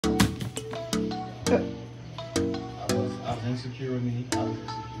insecure with me. I was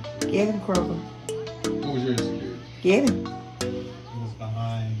insecure. Get him, Kroger. What was your insecurity? Get him. He was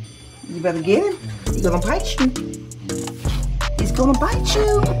behind. You better get him. He's gonna bite you. He's gonna bite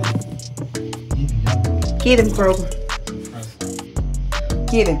you. Get him, Kroger.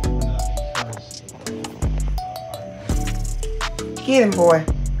 Get him. Get him, boy.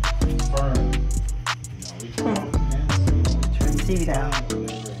 Turn the TV down.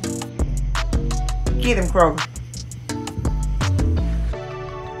 Get him, Kroger.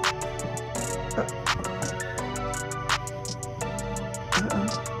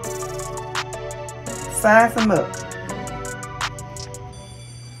 Size him up.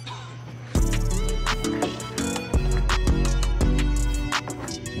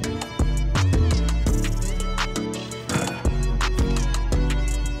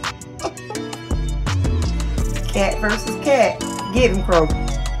 Cat versus cat. Get him, Kroger.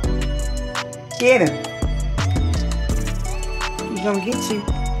 Get him. He's gonna get you.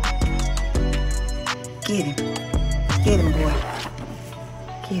 Get him. Get him, boy.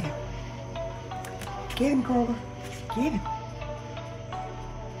 Get him. Get him, Kroger. Get him.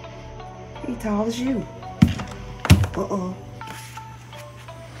 He tall as you. Uh-oh.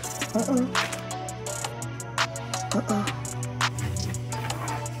 Uh-oh. Uh-oh.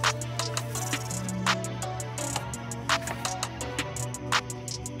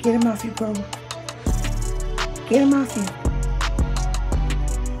 Get him off you, Kroger. Get him off you.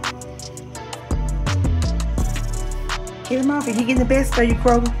 Get him off you. He getting the best of you,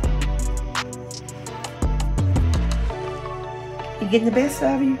 Kroger. He getting the best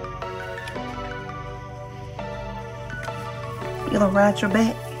of you. You gonna ride your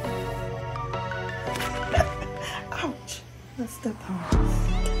back? Ouch. Let's step on.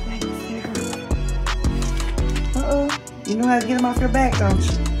 Uh-oh. You know how to get him off your back, don't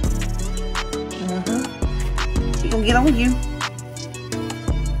you? Uh-huh. He gonna get on you.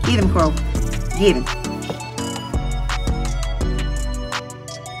 Get him, Kroger. Get him.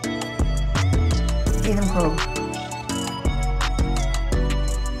 Get him, Kroger.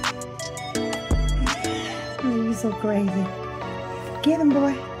 Oh, you're so crazy. Get him,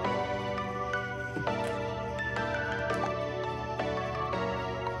 boy.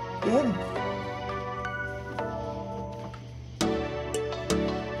 Get him.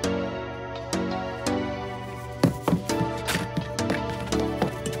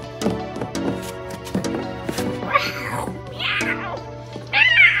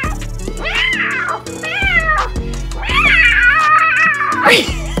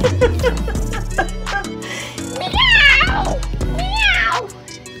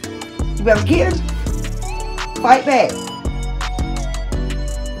 You better get him. Fight back.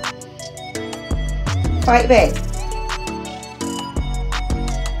 Fight back.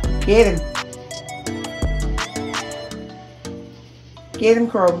 Get him. Get him,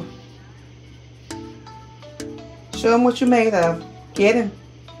 Kroger. Show him what you're made of. Get him.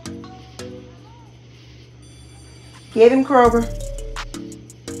 Get him, Kroger.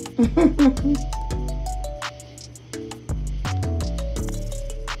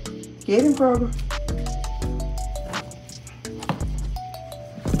 Get him, Kroger.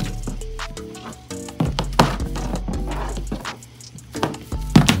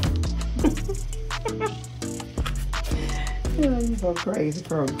 Oh, you're so crazy,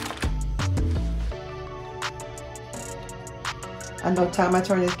 Kroger. I know time I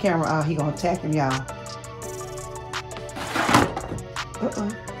turn this camera out, he gonna attack him, y'all. Uh-oh.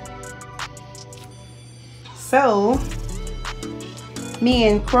 So, me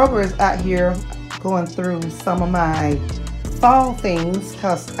and Kroger is out here going through some of my fall things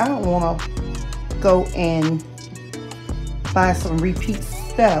because I don't want to go and buy some repeat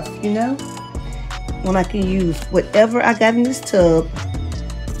stuff, you know, when I can use whatever I got in this tub,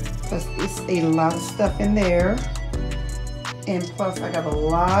 because it's a lot of stuff in there, and plus I got a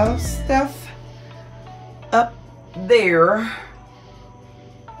lot of stuff up there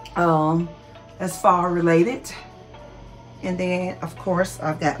that's fall related. And then, of course,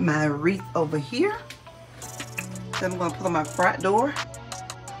 I've got my wreath over here that I'm going to put on my front door.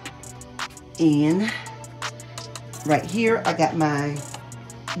 And right here, I got my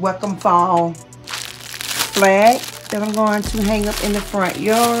welcome fall flag that I'm going to hang up in the front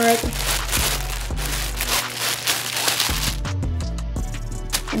yard.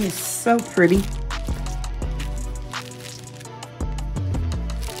 And it's so pretty.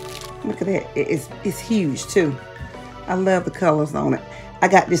 Look at that. It's huge, too. I love the colors on it. I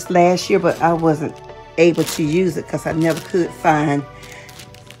got this last year, but I wasn't able to use it because I never could find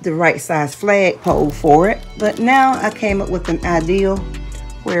the right size flagpole for it. But now I came up with an ideal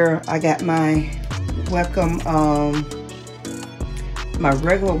where I got my welcome my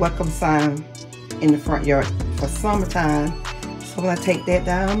regular welcome sign in the front yard for summertime. So when I take that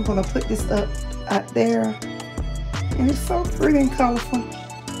down, I'm gonna put this up out there, and it's so pretty and colorful.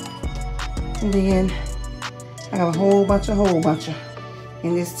 And then I got a whole bunch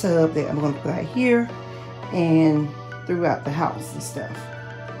in this tub that I'm gonna put out here and throughout the house and stuff.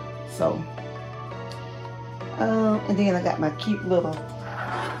 So, and then I got my cute little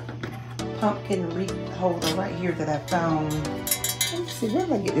pumpkin wreath holder right here that I found. Let's see, where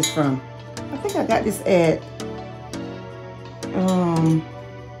did I get this from? I think I got this at,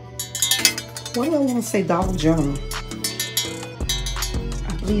 what do I want to say, Dollar General.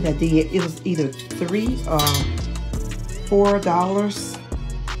 I believe I did. It was either $3 or $4.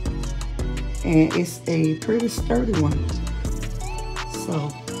 And it's a pretty sturdy one. So,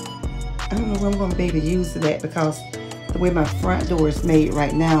 I don't know when I'm going to be able to use that, because the way my front door is made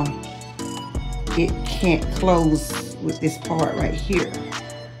right now, it can't close with this part right here.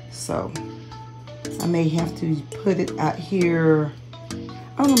 So I may have to put it out here.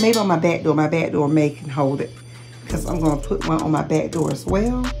 I don't know, maybe on my back door. My back door may can hold it, because I'm going to put one on my back door as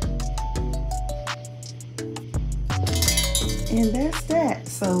well. And that's that.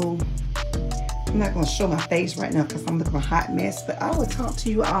 So I'm not going to show my face right now because I'm looking a hot mess, but I will talk to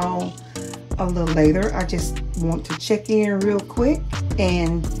you all a little later. I just want to check in real quick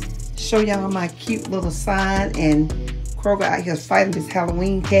and show y'all my cute little sign. And Kroger out here fighting this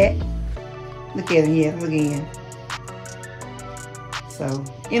Halloween cat. Look at him, yeah, look again. So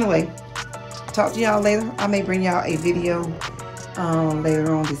anyway, talk to y'all later. I may bring y'all a video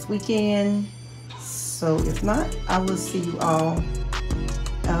later on this weekend. So if not, I will see you all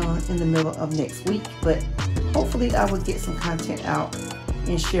in the middle of next week. But hopefully I will get some content out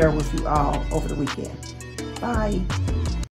and share with you all over the weekend. Bye.